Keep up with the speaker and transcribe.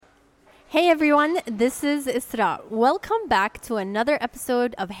Hey everyone, this is Isra. Welcome back to another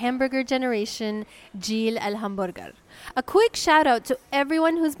episode of Hamburger Generation Jil El Hamburger. A quick shout out to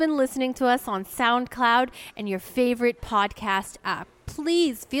everyone who's been listening to us on SoundCloud and your favorite podcast app.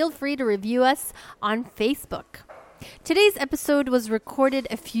 Please feel free to review us on Facebook. Today's episode was recorded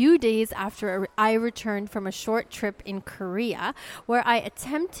a few days after I returned from a short trip in Korea, where I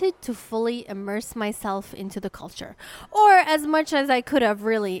attempted to fully immerse myself into the culture, or as much as I could have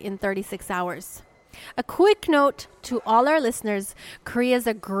really in 36 hours. A quick note to all our listeners, Korea is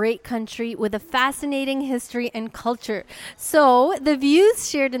a great country with a fascinating history and culture. So the views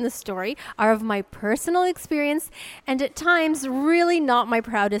shared in the story are of my personal experience and at times really not my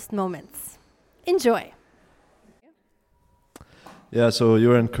proudest moments. Enjoy. Yeah, so you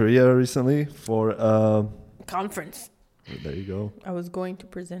were in Korea recently for Conference. there you go. I was going to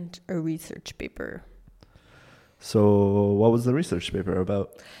present a research paper. So what was the research paper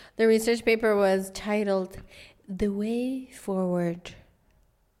about? The research paper was titled The Way Forward,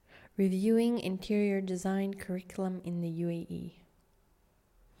 Reviewing Interior Design Curriculum in the UAE.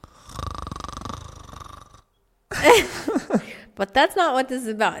 But that's not what this is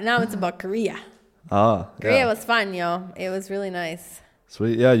about. Now it's about Korea. Korea was fun, yo. It was really nice.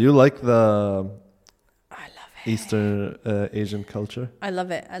 Sweet. Yeah, you like the I love it. Eastern Asian culture? I love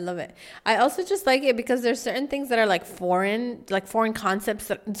it. I also just like it because there's certain things that are like foreign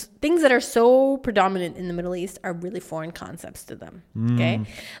concepts, things that are so predominant in the Middle East are really foreign concepts to them. Okay.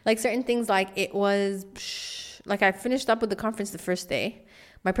 Like certain things like I finished up with the conference the first day.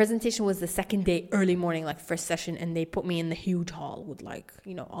 My presentation was the second day, early morning, like first session, and they put me in the huge hall with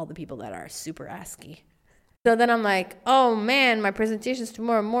all the people that are super ASCII. So then I'm like, oh man, my presentation's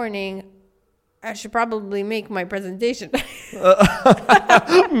tomorrow morning. I should probably make my presentation. Create it.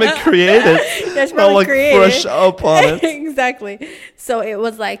 I should probably create fresh it. up on it. Exactly. So it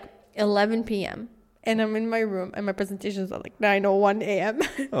was like 11 p.m. and I'm in my room and my presentation's at like 9:01 a.m.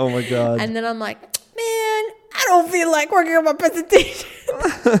 Oh my God. And then I'm like, man, I don't feel like working on my presentation.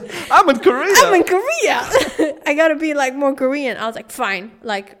 I'm in Korea. I gotta be like more Korean. I was like, fine.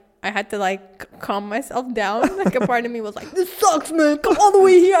 Like I had to like calm myself down. Like a part of me was like, this sucks, man. Come all the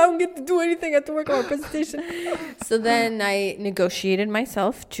way here. I don't get to do anything. I have to work on my presentation. So then I negotiated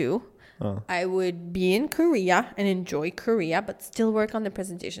myself too. I would be in Korea and enjoy Korea, but still work on the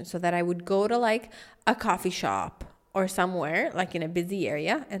presentation so that I would go to like a coffee shop or somewhere like in a busy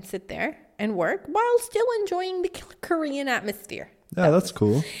area and sit there and work while still enjoying the Korean atmosphere. Yeah, that's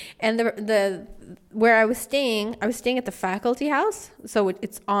cool. And the where I was staying at the faculty house, so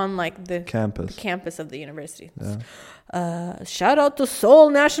it's on like the campus of the university. Yeah. Shout out to Seoul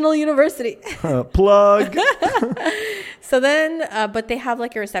National University. Plug. So then, but they have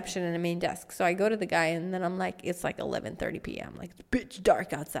like a reception and a main desk. So I go to the guy, and then I'm like, it's like 11:30 p.m. Like it's pitch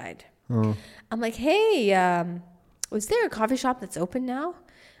dark outside. I'm like, hey, was there a coffee shop that's open now?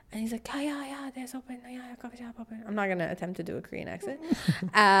 And he's like, yeah, there's open. Yeah, coffee shop open. I'm not going to attempt to do a Korean accent.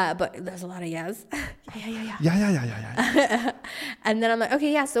 But there's a lot of yes. Yeah. Yeah. And then I'm like,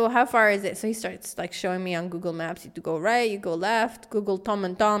 okay, yeah, so how far is it? So he starts like showing me on Google Maps. You go right, you go left. Google Tom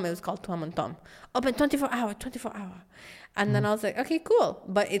and Tom. It was called Tom and Tom. Open 24 hour. And then I was like, okay, cool.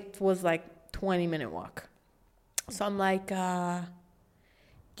 But it was like 20-minute walk. So I'm like,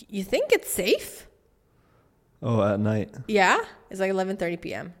 you think it's safe? Oh, at night. Yeah. It's like 11:30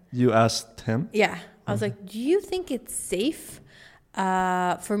 p.m. You asked him? Yeah. I was like, do you think it's safe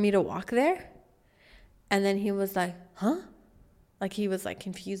for me to walk there? And then he was like, huh? Like he was like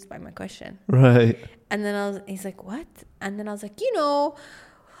confused by my question. Right. And then he's like, what? And then I was like,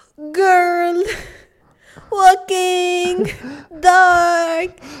 girl, walking,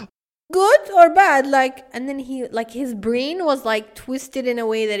 dark. Good or bad? Like, and then he, like, his brain was like twisted in a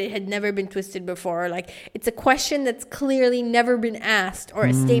way that it had never been twisted before. Like, it's a question that's clearly never been asked or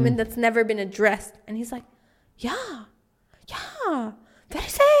a statement that's never been addressed. And he's like, yeah, very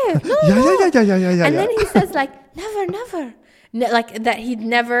safe. No. Yeah. And then he says like, never. Like that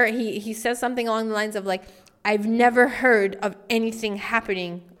he says something along the lines of like, I've never heard of anything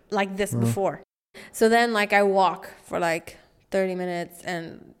happening like this before. So then like I walk for like 30 minutes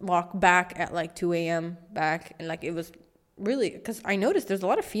and walk back at like 2 a.m. back. And like it was really, because I noticed there's a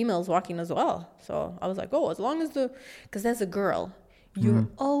lot of females walking as well. So I was like, oh, as long as because as a girl, you're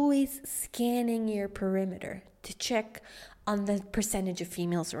always scanning your perimeter to check on the percentage of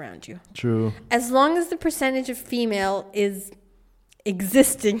females around you. True. As long as the percentage of female is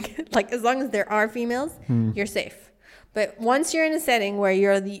existing, like as long as there are females, you're safe. But once you're in a setting where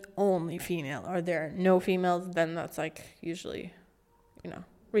you're the only female or there are no females, then that's like usually,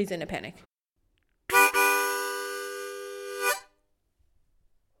 reason to panic.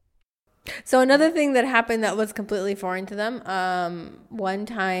 So another thing that happened that was completely foreign to them. One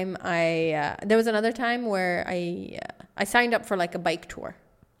time there was another time where I signed up for like a bike tour.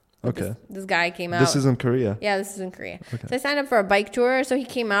 Okay. This guy came out. This is in Korea. Yeah, this is in Korea. Okay. So I signed up for a bike tour. So he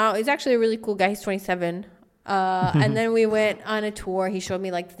came out. He's actually a really cool guy. He's 27. And then we went on a tour. He showed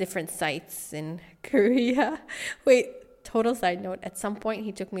me like the different sites in Korea. Wait, total side note. At some point,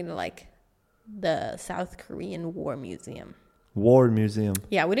 he took me to like the South Korean War Museum. War Museum.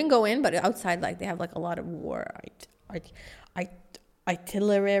 Yeah, we didn't go in, but outside, like they have like a lot of war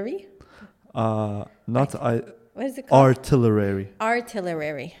artillery. What is it called? Artillery.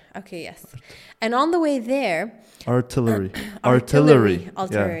 Artillery. Okay, yes. And on the way there... Artillery.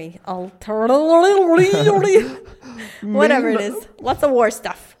 Whatever it is. Lots of war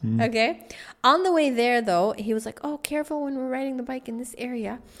stuff. Okay? On the way there, though, he was like, oh, careful when we're riding the bike in this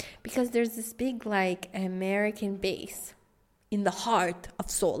area. Because there's this big, like, American base in the heart of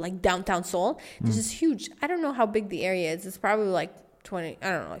Seoul. Like, downtown Seoul. There's this huge... I don't know how big the area is. It's probably, like, 20... I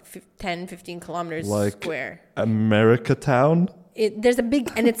don't know, like 10, 15 kilometers square. America Town? There's a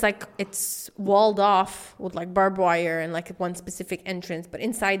big, and it's walled off with like barbed wire and like one specific entrance, but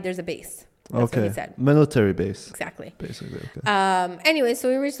inside there's a base. That's what he said. Military base. Exactly. Basically, okay. Anyway, so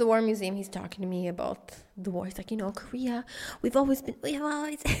we reached the War Museum. He's talking to me about the war. He's like, Korea, we've always been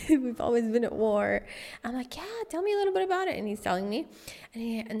at war. I'm like, yeah, tell me a little bit about it. And he's telling me,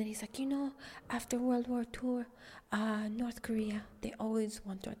 and then he's like, after World War II, North Korea, they always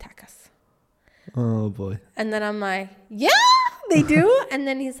want to attack us. Oh boy. And then I'm like, yeah, they do. And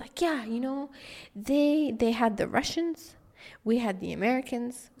then he's like, yeah, they had the Russians, we had the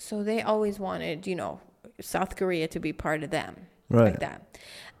Americans, so they always wanted, South Korea to be part of them. Right. Like that.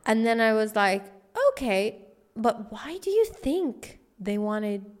 And then I was like, okay, but why do you think they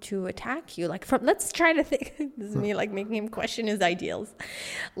wanted to attack you? Like, let's try to think. This is me like making him question his ideals.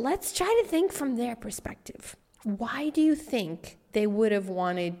 Let's try to think from their perspective. Why do you think they would have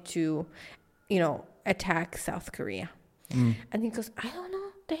wanted to attack South Korea? And he goes, I don't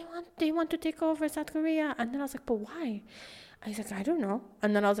know. They want to take over South Korea. And then I was like, but why? I was like, I don't know.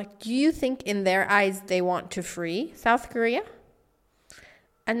 And then I was like, do you think in their eyes they want to free South Korea?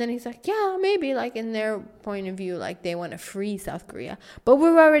 And then he's like, yeah, maybe like in their point of view, like they want to free South Korea. But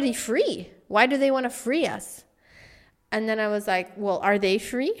we're already free. Why do they want to free us? And then I was like, well, are they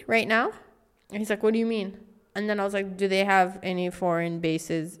free right now? And he's like, what do you mean? And then I was like, do they have any foreign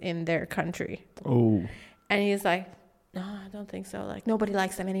bases in their country? Oh. And he's like, no, I don't think so. Like, nobody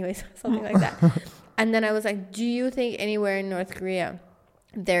likes them anyways. Something like that. And then I was like, do you think anywhere in North Korea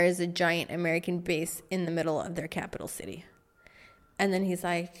there is a giant American base in the middle of their capital city? And then he's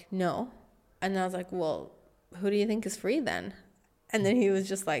like, no. And I was like, well, who do you think is free then? And then he was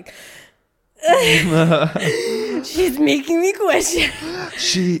just like... She's making me question.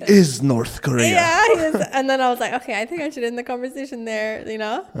 She is North Korea. Yeah, and then I was like, okay, I think I should end the conversation there,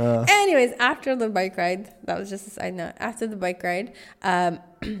 Anyways, after the bike ride, that was just a side note. After the bike ride, that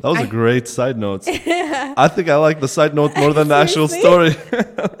was a great side note. I think I like the side note more than the actual story.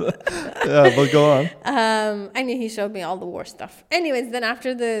 Yeah, but go on. I knew he showed me all the war stuff. Anyways, then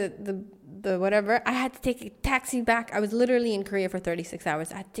after the whatever, I had to take a taxi back. I was literally in Korea for 36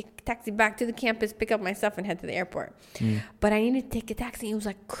 hours. I had to take a taxi back to the campus, pick up my stuff, and head to the airport. But I needed to take a taxi. It was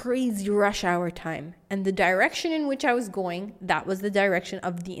like crazy rush hour time. And the direction in which I was going, that was the direction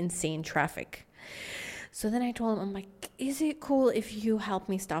of the insane traffic. So then I told him, I'm like, is it cool if you help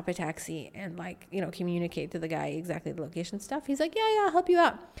me stop a taxi and communicate to the guy exactly the location stuff? He's like, yeah, I'll help you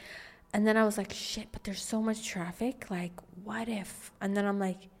out. And then I was like, shit, but there's so much traffic. Like, what if? And then I'm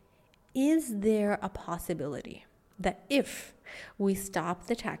like, is there a possibility that if we stop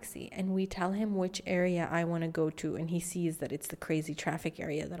the taxi and we tell him which area I want to go to and he sees that it's the crazy traffic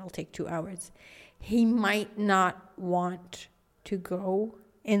area that'll take 2 hours, he might not want to go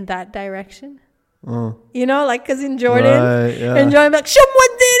in that direction? Because in Jordan, in Jordan, like,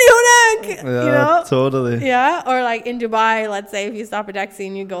 totally. Yeah, or like in Dubai, let's say if you stop a taxi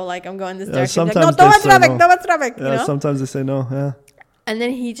and you go like, I'm going this direction, like, no, traffic. Yeah, sometimes they say no, yeah. And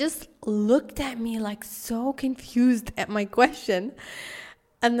then he just looked at me like so confused at my question.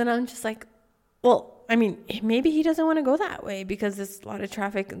 And then I'm just like, well, I mean, maybe he doesn't want to go that way because there's a lot of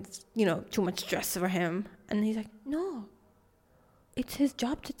traffic and, too much stress for him. And he's like, no, it's his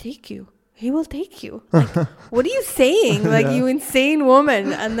job to take you. He will take you. Like, what are you saying? Like, you insane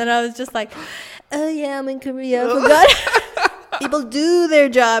woman. And then I was just like, oh, yeah, I'm in Korea. I forgot. People do their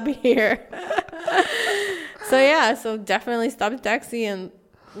job here. So definitely stopped the taxi, and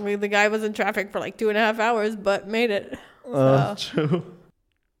the guy was in traffic for like 2.5 hours, but made it. True.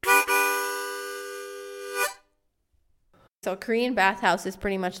 So a Korean bathhouse is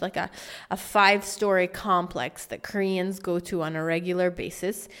pretty much like a 5-story complex that Koreans go to on a regular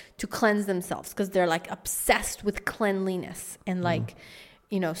basis to cleanse themselves because they're like obsessed with cleanliness and like,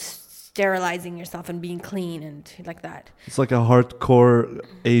 you know, sterilizing yourself and being clean and like that. It's like a hardcore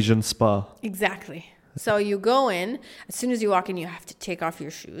Asian spa. Exactly. So you go in, as soon as you walk in, you have to take off your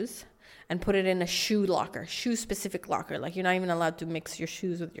shoes and put it in a shoe locker, shoe specific locker. Like you're not even allowed to mix your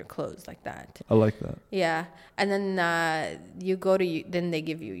shoes with your clothes like that. I like that. Yeah. And then then they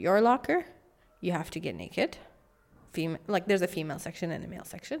give you your locker. You have to get naked. Like there's a female section and a male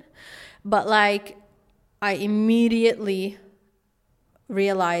section. But like I immediately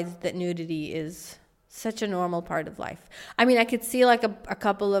realized that nudity is such a normal part of life. I mean, I could see like a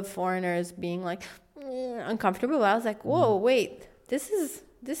couple of foreigners being like uncomfortable. But I was like, whoa, wait, this is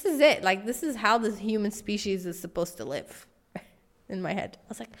it. Like, this is how the human species is supposed to live. In my head, I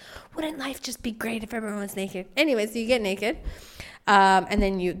was like, wouldn't life just be great if everyone was naked? Anyway, so you get naked, and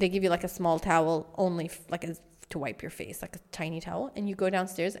then they give you like a small towel, only to wipe your face, like a tiny towel, and you go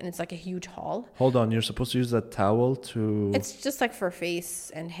downstairs, and it's like a huge hall. Hold on, you're supposed to use that towel to... It's just like for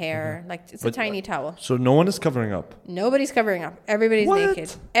face and hair, like it's a tiny towel. So no one is covering up? Nobody's covering up. Everybody's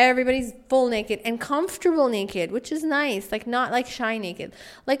naked. Everybody's full naked and comfortable naked, which is nice. Like not like shy naked.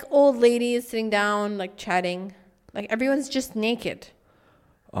 Like old ladies sitting down, like chatting. Like everyone's just naked.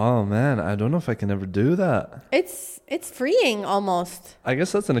 Oh man, I don't know if I can ever do that. It's freeing almost. I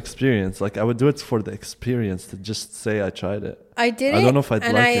guess that's an experience. Like I would do it for the experience to just say I tried it. I did it. I don't know if I'd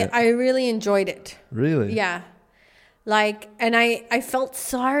like it. I really enjoyed it. Really? Yeah. Like, and I felt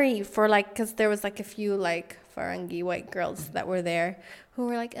sorry for like, because there was like a few like Farangi white girls that were there who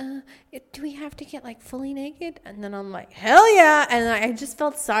were like, do we have to get like fully naked? And then I'm like, hell yeah. And I just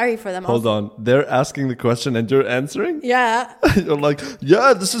felt sorry for them. Hold on. They're asking the question and you're answering? Yeah. You're like,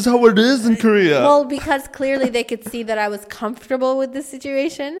 yeah, this is how it is in Korea. Well, because clearly they could see that I was comfortable with the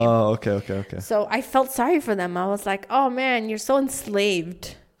situation. Oh, okay. So I felt sorry for them. I was like, oh man, you're so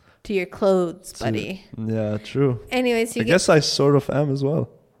enslaved to your clothes, buddy. Yeah, true. Anyways, I guess I sort of am as well.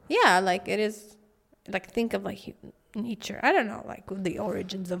 Yeah, like it is, like think of like nature. I don't know, like the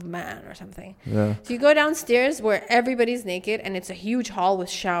origins of man or something. Yeah. So you go downstairs where everybody's naked and it's a huge hall with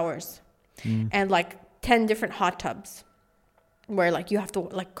showers and like 10 different hot tubs where like you have to,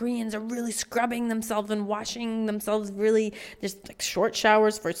 like Koreans are really scrubbing themselves and washing themselves really. There's like short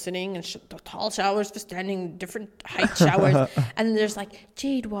showers for sitting and tall showers for standing, different height showers. And then there's like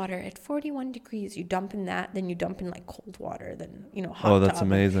jade water at 41 degrees. You dump in that, then you dump in like cold water, then, you know, hot tub. Oh, that's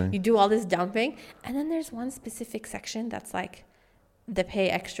amazing. You do all this dumping. And then there's one specific section that's like the pay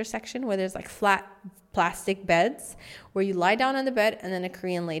extra section where there's like flat plastic beds where you lie down on the bed and then a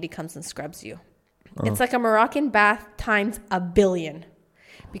Korean lady comes and scrubs you. It's like a Moroccan bath times a billion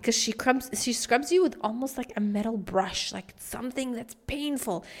because she scrubs you with almost like a metal brush, like something that's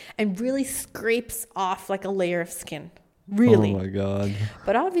painful and really scrapes off like a layer of skin. Really. Oh my God.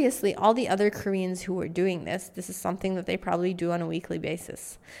 But obviously all the other Koreans who were doing this is something that they probably do on a weekly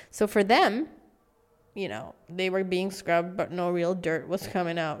basis. So for them, you know, they were being scrubbed, but no real dirt was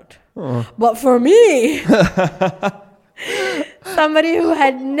coming out. But for me... Somebody who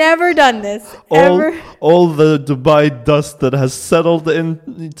had never done this all the Dubai dust that has settled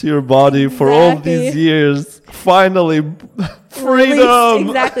into your body for all these years, finally freedom.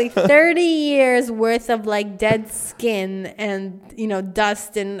 Exactly. 30 years worth of like dead skin and, you know,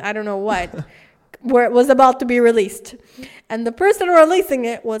 dust and I don't know what, where it was about to be released. And the person releasing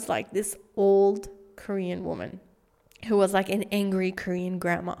it was like this old Korean woman who was like an angry Korean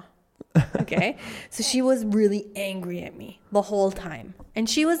grandma. Okay, so she was really angry at me the whole time, and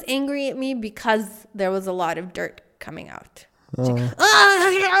she was angry at me because there was a lot of dirt coming out.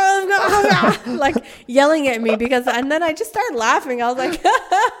 Like yelling at me and then I just started laughing. I was like,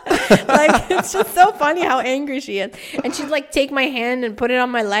 like it's just so funny how angry she is. And she'd like take my hand and put it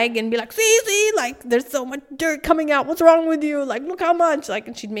on my leg and be like, see, like there's so much dirt coming out. What's wrong with you? Like, look how much. Like,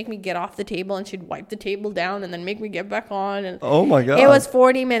 and she'd make me get off the table and she'd wipe the table down and then make me get back on. And oh my God, it was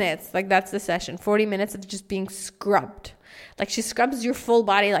 40 minutes. Like that's the session. 40 minutes of just being scrubbed. Like she scrubs your full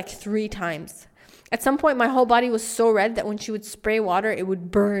body like 3 times. At some point, my whole body was so red that when she would spray water, it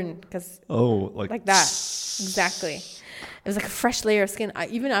would burn. Like that. Exactly. It was like a fresh layer of skin. I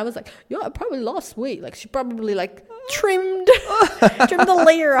was like, I probably lost weight. Like she probably like trimmed the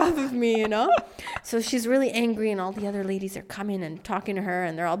layer off of me, you know? So she's really angry and all the other ladies are coming and talking to her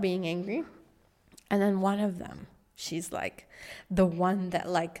and they're all being angry. And then one of them, she's like the one that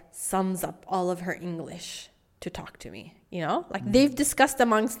like sums up all of her English. to talk to me. You know, like they've discussed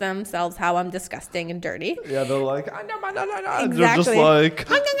amongst themselves how I'm disgusting and dirty. Yeah, they're like, Exactly. they're just like,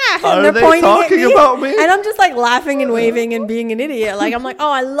 And are they're they pointing at talking me, about me? and I'm just like laughing and waving and being an idiot. Like I'm like, oh,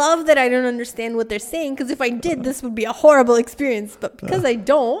 I love that I don't understand what they're saying, because if I did, this would be a horrible experience. But because I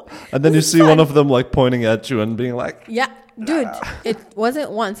don't, And then you this is see fun. one of them like pointing at you and being like, Yeah, dude, it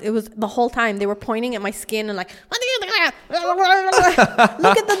wasn't once. It was the whole time. They were pointing at my skin and like,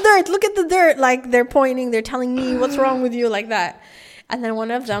 look at the dirt. Like they're pointing, they're telling me what's wrong with you, like that. And then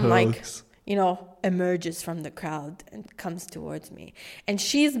one of them, like, Jokes. you know, emerges from the crowd and comes towards me. And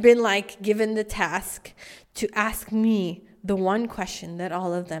she's been like given the task to ask me the one question that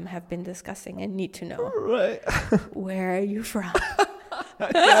all of them have been discussing and need to know. right. Where are you from?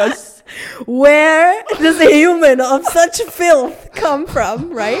 Yes. Where does a human of such filth come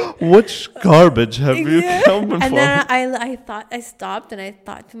from, right? Which garbage have you Yeah. come And from? then I stopped and I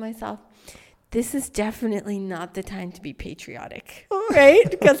thought to myself, this is definitely not the time to be patriotic, right?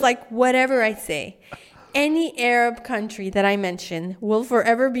 Because like whatever I say, any Arab country that I mention will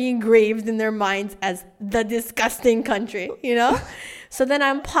forever be engraved in their minds as the disgusting country, you know? So then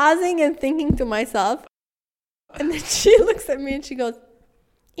I'm pausing and thinking to myself, and then she looks at me and she goes,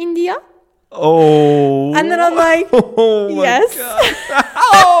 India? Oh. And then I'm like, oh my yes. God.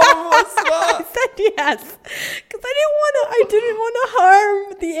 Oh, what's I that? said yes, because I didn't want to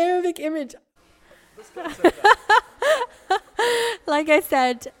harm the Arabic image. Like I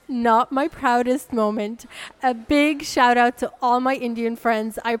said, not my proudest moment. A big shout out to all my Indian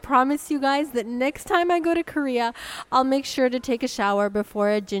friends. I promise you guys that next time I go to Korea, I'll make sure to take a shower before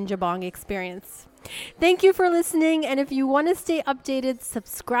a Jinjabong experience. Thank you for listening, and if you want to stay updated,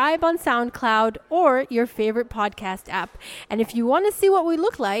 subscribe on SoundCloud or your favorite podcast app. And if you want to see what we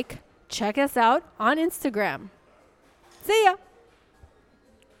look like, check us out on Instagram. See ya!